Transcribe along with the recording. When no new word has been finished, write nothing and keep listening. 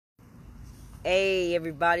Hey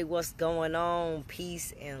everybody, what's going on?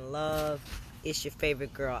 Peace and love. It's your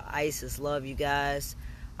favorite girl, Isis. Love you guys.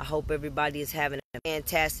 I hope everybody is having a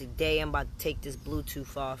fantastic day. I'm about to take this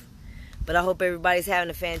Bluetooth off. But I hope everybody's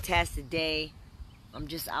having a fantastic day. I'm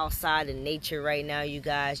just outside in nature right now, you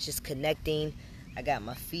guys, just connecting. I got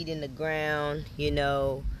my feet in the ground,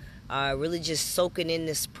 really just soaking in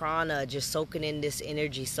this prana, just soaking in this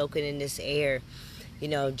energy, soaking in this air.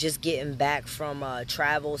 Just getting back from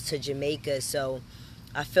travels to Jamaica, so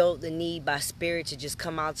I felt the need by spirit to just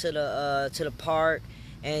come out to the park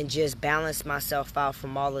and just balance myself out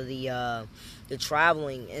from all of the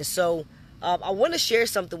traveling. And so I want to share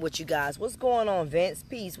something with you guys. What's going on, Vince?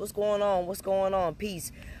 Peace. What's going on? What's going on?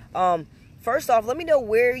 Peace. First off, let me know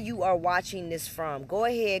where you are watching this from. Go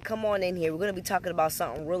ahead, come on in here. We're going to be talking about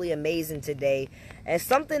something really amazing today, and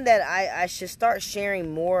something that I should start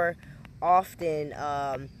sharing more often,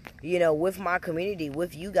 with my community,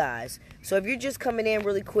 with you guys. So if you're just coming in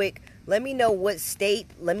really quick, let me know what state,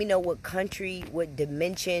 let me know what country, what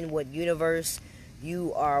dimension, what universe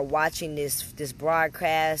you are watching this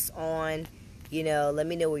broadcast on. Let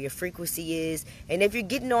me know where your frequency is. And if you're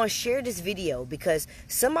getting on, share this video, because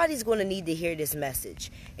somebody's going to need to hear this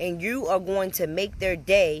message, and you are going to make their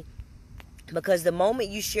day. Because the moment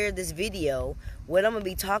you share this video, what I'm going to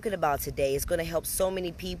be talking about today is going to help so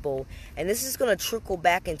many people. And this is going to trickle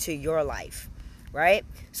back into your life, right?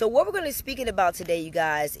 So what we're going to be speaking about today, you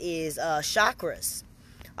guys, is chakras.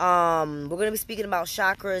 We're going to be speaking about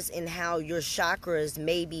chakras and how your chakras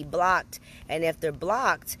may be blocked. And if they're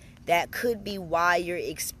blocked, that could be why you're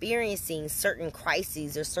experiencing certain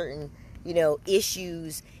crises or certain,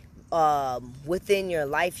 issues within your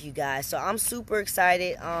life, you guys. So I'm super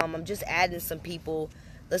excited. I'm just adding some people.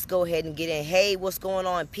 Let's go ahead and get in. Hey, what's going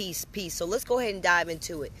on? Peace. So let's go ahead and dive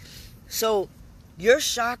into it. So your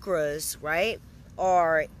chakras, right,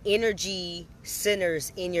 are energy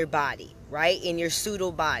centers in your body, right, in your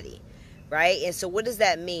pseudo body, right? And so what does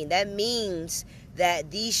that mean? That means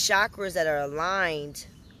that these chakras that are aligned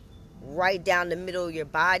right down the middle of your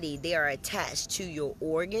body, they are attached to your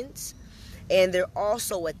organs. And they're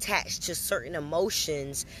also attached to certain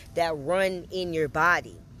emotions that run in your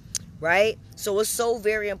body, right? So it's so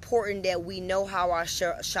very important that we know how our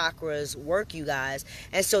chakras work, you guys.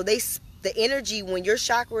 And so the energy, when your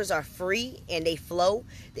chakras are free and they flow,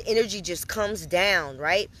 the energy just comes down,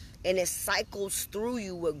 right? And it cycles through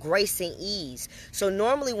you with grace and ease. So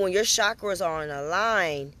normally when your chakras are in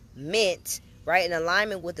alignment, right, in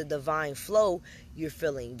alignment with the divine flow, you're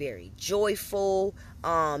feeling very joyful.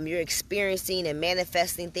 You're experiencing and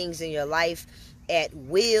manifesting things in your life at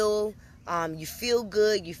will. You feel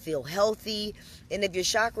good. You feel healthy. And if your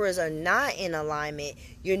chakras are not in alignment,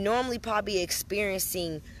 you're normally probably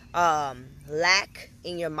experiencing lack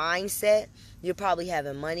in your mindset. You're probably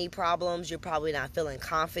having money problems. You're probably not feeling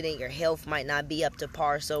confident. Your health might not be up to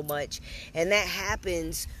par so much. And that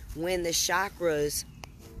happens when the chakras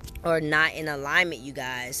are not in alignment, you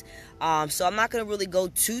guys. So I'm not going to really go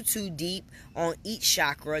too deep on each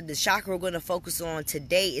chakra. The chakra we're going to focus on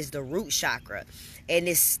today is the root chakra, and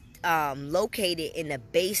it's located in the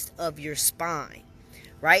base of your spine,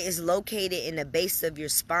 right? It's located in the base of your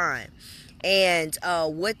spine. And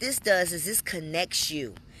what this does is this connects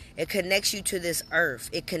you. It connects you to this earth.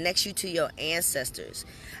 It connects you to your ancestors.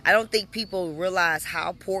 I don't think people realize how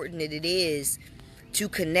important it is to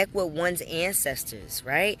connect with one's ancestors,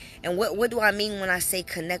 right? And what do I mean when I say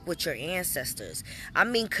connect with your ancestors? I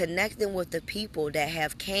mean connecting with the people that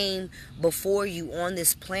have came before you on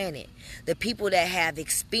this planet. The people that have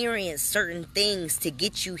experienced certain things to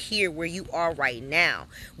get you here where you are right now.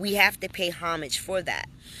 We have to pay homage for that.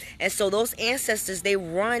 And so those ancestors, they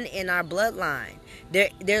run in our bloodline.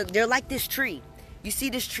 They're like this tree. You see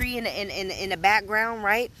this tree in the background,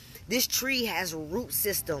 right? This tree has root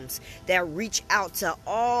systems that reach out to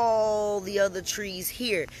all the other trees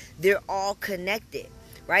here. They're all connected,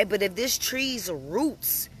 right? But if this tree's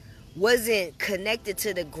roots wasn't connected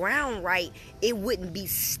to the ground right, it wouldn't be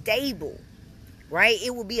stable, right?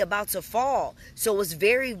 It would be about to fall. So it's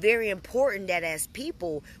very, very important that as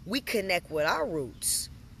people, we connect with our roots,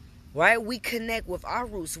 right? We connect with our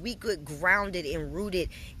roots. We get grounded and rooted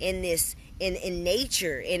in this, in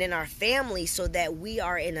nature and in our family, so that we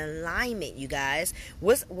are in alignment, you guys.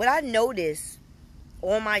 What I noticed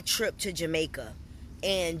on my trip to Jamaica,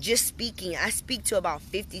 and just speaking, I speak to about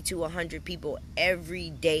 50 to 100 people every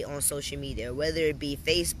day on social media, whether it be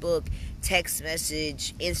Facebook, text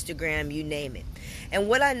message, Instagram, you name it. And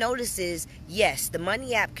what I notice is, yes, the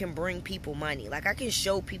money app can bring people money. Like, I can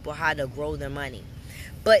show people how to grow their money.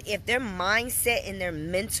 But if their mindset and their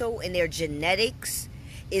mental and their genetics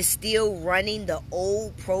is still running the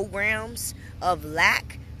old programs of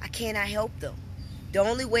lack, I cannot help them. The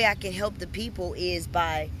only way I can help the people is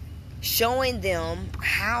by showing them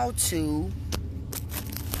how to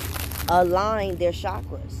align their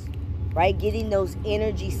chakras, right? Getting those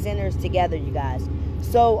energy centers together, you guys.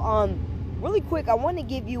 So, really quick, I want to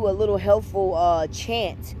give you a little helpful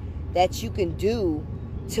chant that you can do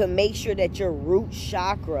to make sure that your root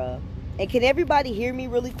chakra, and can everybody hear me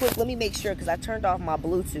really quick? Let me make sure, because I turned off my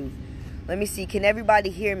Bluetooth. Let me see. Can everybody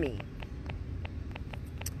hear me?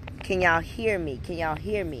 Can y'all hear me? Can y'all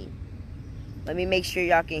hear me? Let me make sure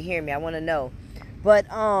y'all can hear me. I want to know. But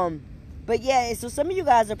yeah, so some of you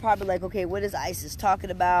guys are probably like, okay, what is Isis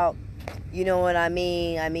talking about? You know what I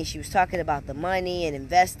mean? I mean, she was talking about the money and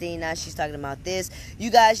investing. Now she's talking about this.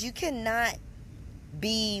 You guys, you cannot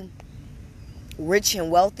be rich and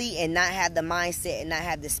wealthy and not have the mindset and not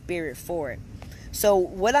have the spirit for it. So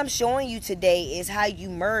what I'm showing you today is how you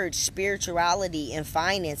merge spirituality and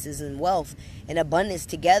finances and wealth and abundance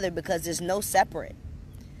together, because there's no separate,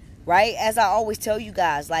 right? As I always tell you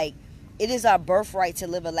guys, like, it is our birthright to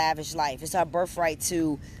live a lavish life. It's our birthright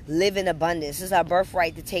to live in abundance. It's our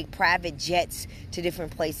birthright to take private jets to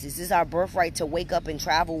different places. It's our birthright to wake up and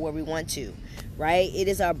travel where we want to, right? It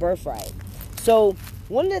is our birthright. So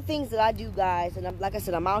one of the things that I do, guys, and like I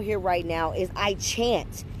said, I'm out here right now, is I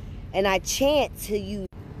chant. And I chant to use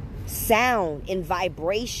sound and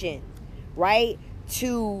vibration, right?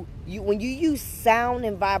 When you use sound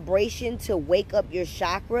and vibration to wake up your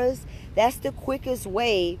chakras, that's the quickest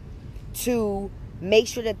way to make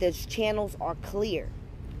sure that the channels are clear,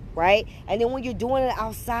 right? And then when you're doing it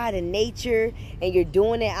outside in nature, and you're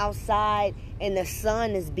doing it outside and the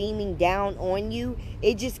sun is beaming down on you,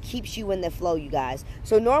 it just keeps you in the flow, you guys.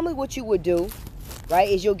 So normally what you would do, right,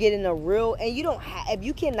 is you'll get in a real, and you don't have, if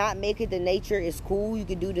you cannot make it to nature, it's cool. You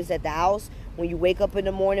can do this at the house when you wake up in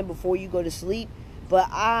the morning before you go to sleep. But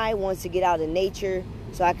I want to get out in nature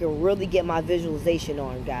so I can really get my visualization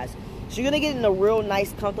on, guys. So you're going to get in a real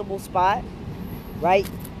nice, comfortable spot, right?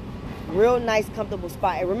 Real nice, comfortable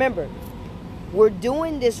spot. And remember, we're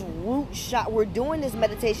doing this we're doing this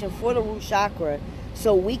meditation for the root chakra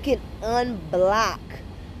so we can unblock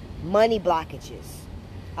money blockages.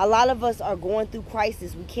 A lot of us are going through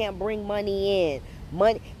crisis. We can't bring money in.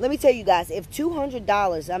 Let me tell you guys, if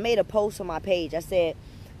 $200, I made a post on my page. I said,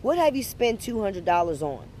 what have you spent $200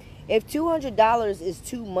 on? If $200 is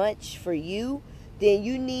too much for you, then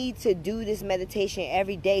you need to do this meditation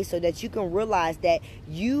every day so that you can realize that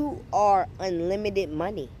you are unlimited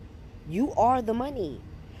money. You are the money.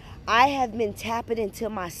 I have been tapping into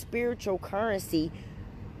my spiritual currency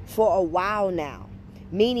for a while now.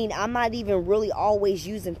 Meaning I'm not even really always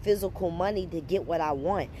using physical money to get what I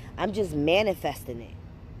want. I'm just manifesting it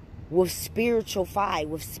with spiritual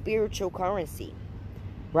with spiritual currency,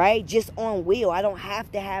 right? Just on wheel. I don't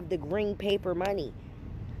have to have the green paper money.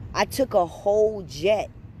 I took a whole jet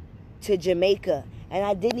to Jamaica, and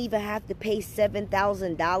I didn't even have to pay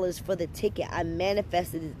 $7,000 for the ticket. I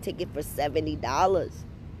manifested the ticket for $70.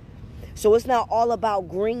 So it's not all about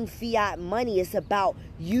green fiat money. It's about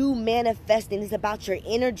you manifesting. It's about your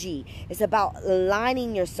energy. It's about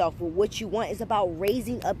aligning yourself with what you want. It's about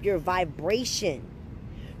raising up your vibration,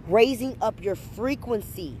 raising up your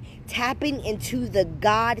frequency, tapping into the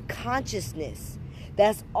God consciousness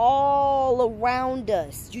that's all around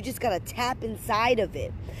us. You just got to tap inside of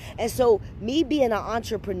it. And so me being an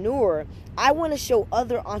entrepreneur, I want to show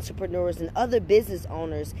other entrepreneurs and other business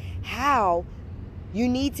owners how you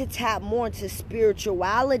need to tap more into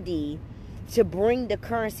spirituality to bring the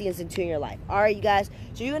currency into your life. All right, you guys.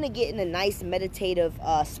 So you're going to get in a nice meditative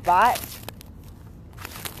spot.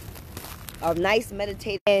 A nice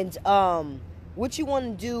meditative. And what you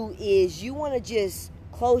want to do is you want to just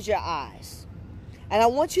close your eyes. And I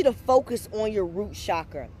want you to focus on your root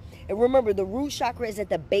chakra. And remember, the root chakra is at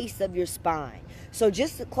the base of your spine. So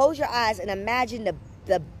just close your eyes and imagine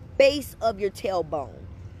the base of your tailbone.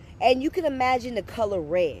 And you can imagine the color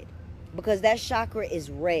red, because that chakra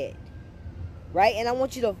is red, right? And I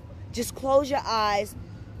want you to just close your eyes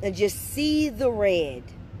and just see the red,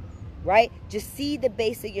 right? Just see the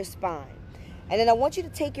base of your spine. And then I want you to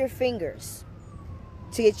take your fingers,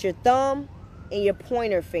 to get your thumb and your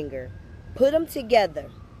pointer finger, put them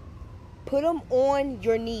together. Put them on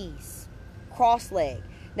your knees, cross-legged.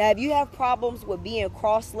 Now, if you have problems with being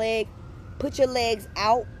cross-legged, put your legs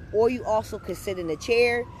out, or you also can sit in a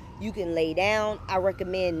chair. You can lay down. I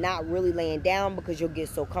recommend not really laying down because you'll get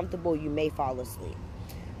so comfortable you may fall asleep.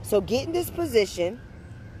 So get in this position.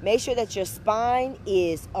 Make sure that your spine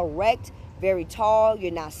is erect, very tall.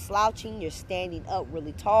 You're not slouching. You're standing up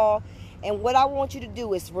really tall. And what I want you to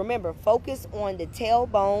do is, remember, focus on the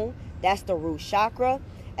tailbone. That's the root chakra.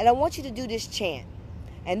 And I want you to do this chant.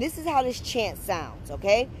 And this is how this chant sounds,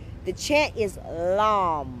 okay? The chant is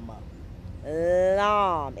LAM.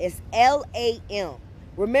 LAM. It's LAM.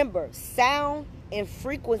 Remember, sound and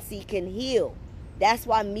frequency can heal. That's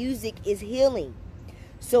why music is healing.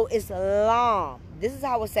 So it's LAM. This is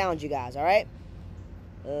how it sounds, you guys, all right?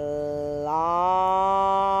 LAM.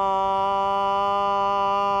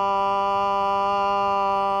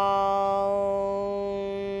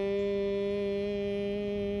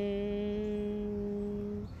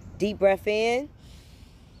 Deep breath in.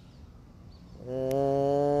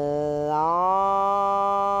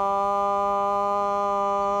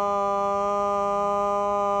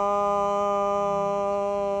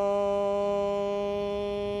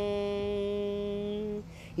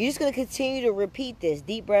 You're just going to continue to repeat this.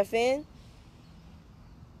 Deep breath in.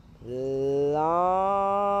 Long.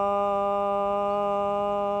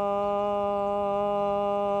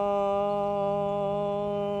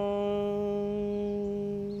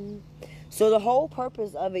 So the whole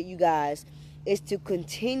purpose of it, you guys, is to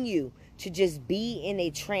continue to just be in a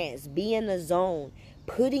trance, be in the zone,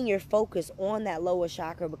 putting your focus on that lower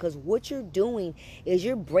chakra, because what you're doing is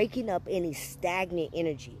you're breaking up any stagnant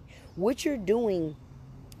energy. What you're doing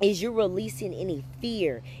is you're releasing any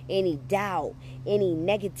fear, any doubt, any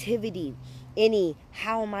negativity, any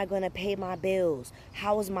how am I going to pay my bills?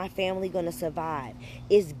 How is my family going to survive?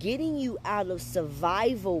 It's getting you out of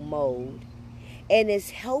survival mode, and it's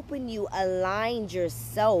helping you align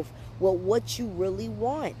yourself with what you really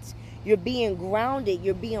want. You're being grounded.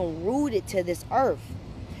 You're being rooted to this earth.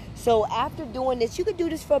 So after doing this, you could do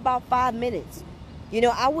this for about 5 minutes. You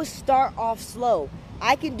know, I would start off slow.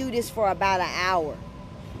 I can do this for about an hour.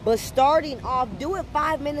 But starting off, do it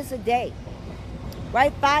 5 minutes a day.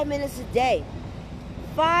 Right? 5 minutes a day.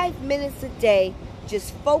 5 minutes a day,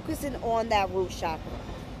 just focusing on that root chakra.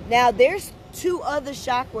 Now, there's 2 other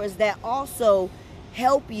chakras that also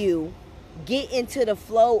help you get into the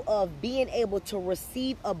flow of being able to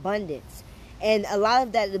receive abundance. And a lot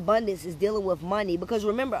of that abundance is dealing with money. Because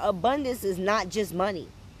remember, abundance is not just money.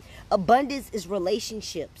 Abundance is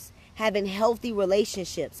relationships. Having healthy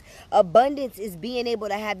relationships. Abundance is being able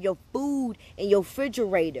to have your food in your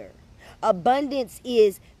refrigerator. Abundance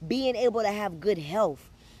is being able to have good health.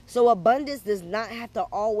 So abundance does not have to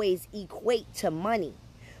always equate to money.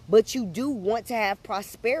 But you do want to have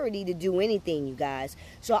prosperity to do anything, you guys.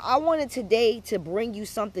 So I wanted today to bring you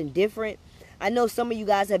something different. I know some of you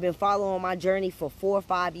guys have been following my journey for 4 or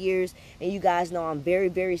 5 years, and you guys know I'm very,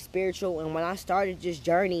 very spiritual. And when I started this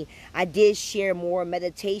journey, I did share more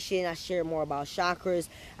meditation. I shared more about chakras.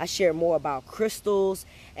 I shared more about crystals.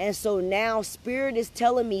 And so now Spirit is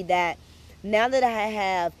telling me that now that I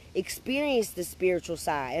have experienced the spiritual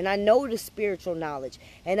side, and I know the spiritual knowledge,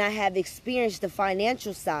 and I have experienced the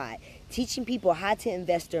financial side, teaching people how to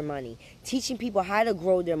invest their money, teaching people how to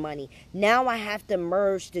grow their money. Now I have to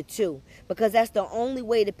merge the two, because that's the only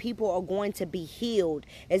way that people are going to be healed,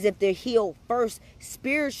 is if they're healed first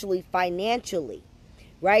spiritually, financially,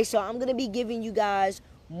 right? So I'm going to be giving you guys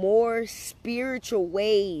more spiritual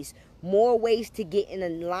ways, more ways to get in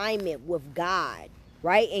alignment with God,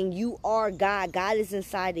 right? And you are God. God is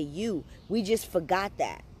inside of you. We just forgot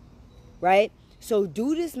that, right? So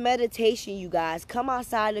do this meditation, you guys. Come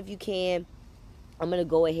outside if you can. I'm going to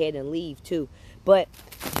go ahead and leave too. But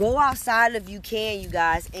go outside if you can, you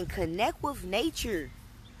guys, and connect with nature.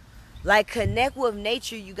 Like, connect with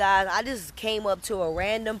nature, you guys. I just came up to a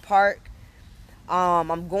random park.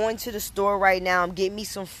 I'm going to the store right now. I'm getting me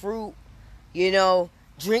some fruit, you know.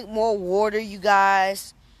 Drink more water, you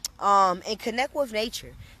guys. And connect with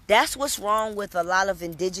nature. That's what's wrong with a lot of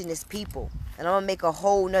indigenous people. And I'm going to make a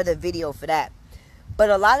whole nother video for that. But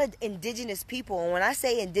a lot of indigenous people, and when I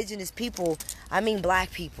say indigenous people, I mean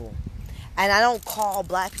black people. And I don't call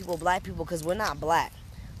black people because we're not black.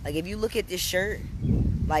 Like, if you look at this shirt,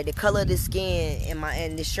 like the color of the skin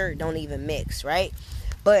and this shirt don't even mix, right?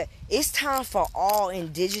 But it's time for all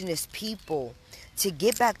indigenous people to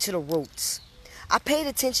get back to the roots. I paid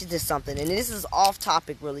attention to something, and this is off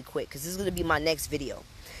topic really quick because this is going to be my next video.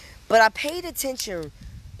 But I paid attention.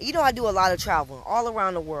 You know, I do a lot of traveling all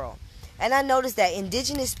around the world. And I noticed that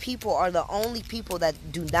indigenous people are the only people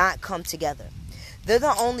that do not come together. They're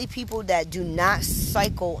the only people that do not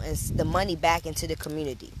cycle the money back into the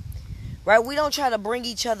community. Right? We don't try to bring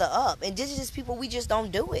each other up. Indigenous people, we just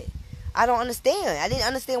don't do it. I don't understand. I didn't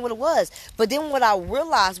understand what it was. But then what I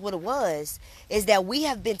realized what it was is that we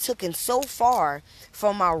have been taken so far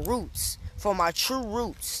from our roots, from our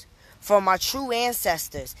true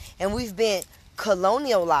ancestors. And we've been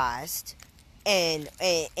colonialized, and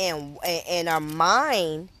our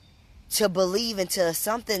mind to believe into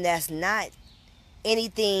something that's not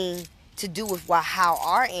anything to do with how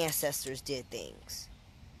our ancestors did things.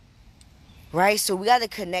 Right? So we got to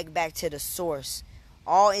connect back to the source.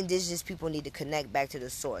 All indigenous people need to connect back to the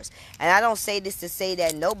source. And I don't say this to say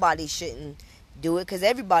that nobody shouldn't do it, because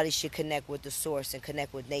everybody should connect with the source and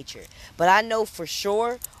connect with nature. But I know for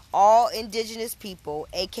sure all indigenous people,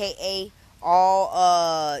 aka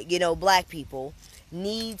all black people,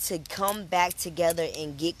 need to come back together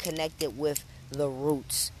and get connected with the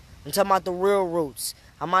roots. I'm talking about the real roots.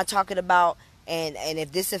 I'm not talking about, and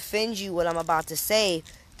if this offends you what I'm about to say,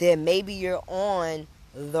 then maybe you're on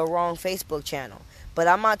the wrong Facebook channel. But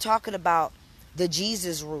I'm not talking about the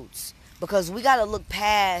Jesus roots, because we got to look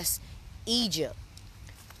past Egypt.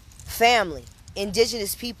 Family,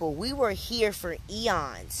 indigenous people, we were here for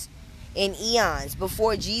eons and eons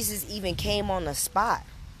before Jesus even came on the spot.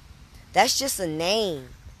 That's just a name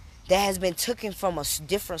that has been taken from a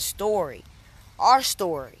different story. Our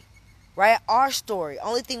story, right? Our story.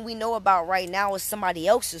 Only thing we know about right now is somebody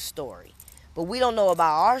else's story. But we don't know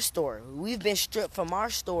about our story. We've been stripped from our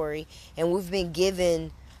story, and we've been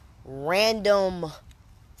given random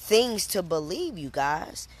things to believe, you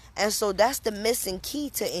guys. And so that's the missing key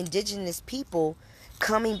to indigenous people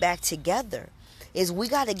coming back together, is we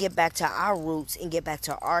got to get back to our roots and get back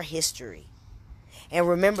to our history. And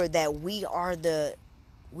remember that we're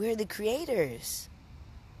the creators.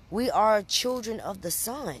 We are children of the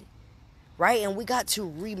sun. Right? And we got to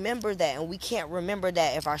remember that. And we can't remember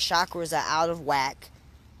that if our chakras are out of whack.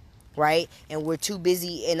 Right? And we're too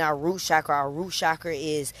busy in our root chakra. Our root chakra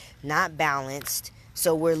is not balanced.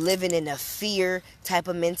 So we're living in a fear type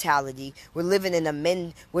of mentality. We're living in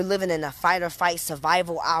a fight or fight,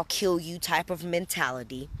 survival, I'll kill you type of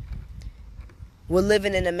mentality. We're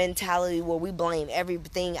living in a mentality where we blame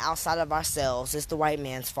everything outside of ourselves. It's the white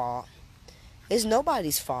man's fault. It's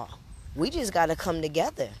nobody's fault. We just got to come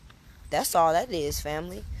together. That's all that is,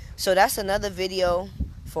 family. So that's another video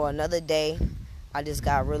for another day. I just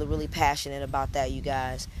got really, really passionate about that, you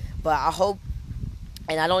guys. But I hope,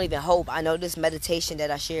 and I don't even hope, I know this meditation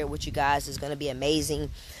that I shared with you guys is going to be amazing.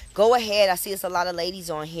 Go ahead. I see it's a lot of ladies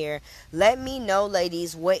on here. Let me know,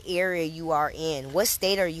 ladies, what area you are in. What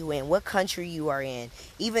state are you in? What country you are in?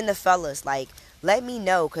 Even the fellas, let me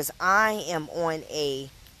know, because I am on a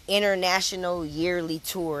international yearly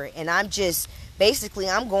tour, and I'm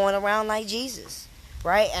going around like Jesus,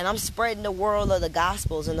 right? And I'm spreading the world of the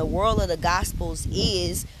Gospels, and the world of the Gospels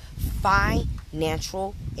is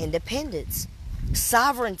financial independence,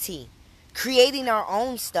 sovereignty, creating our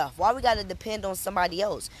own stuff. Why we got to depend on somebody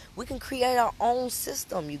else? We can create our own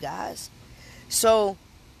system, you guys. So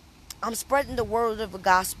I'm spreading the word of the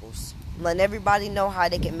Gospels, letting everybody know how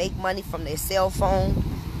they can make money from their cell phone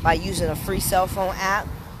by using a free cell phone app.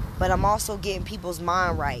 But I'm also getting people's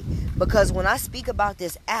mind right, because when I speak about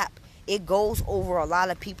this app, it goes over a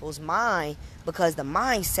lot of people's mind, because the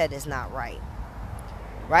mindset is not right.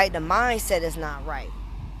 Right? The mindset is not right.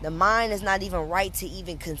 The mind is not even right to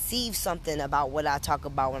even conceive something about what I talk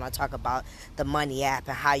about when I talk about the money app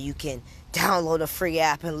and how you can download a free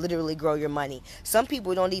app and literally grow your money. Some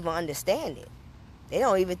people don't even understand it. They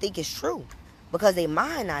don't even think it's true, because their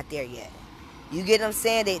mind not there yet. You get what I'm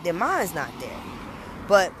saying? Their mind's not there.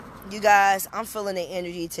 But you guys, I'm feeling the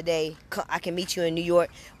energy today. I can meet you in New York.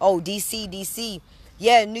 Oh, DC.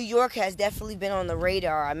 Yeah, New York has definitely been on the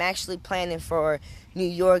radar. I'm actually planning for New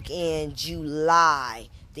York in July,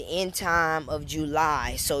 the end time of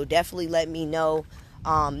July. So definitely let me know.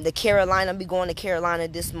 I'll be going to Carolina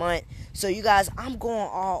this month. So you guys, I'm going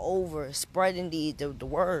all over spreading the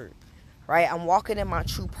word. Right? I'm walking in my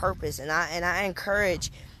true purpose, and I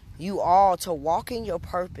encourage you all to walk in your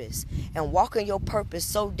purpose, and walk in your purpose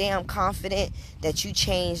so damn confident that you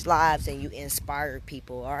change lives and you inspire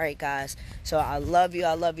people. All right, guys. So I love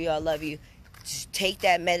you. Just take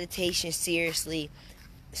that meditation seriously.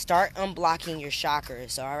 Start unblocking your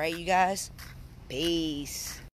chakras. All right, you guys. Peace.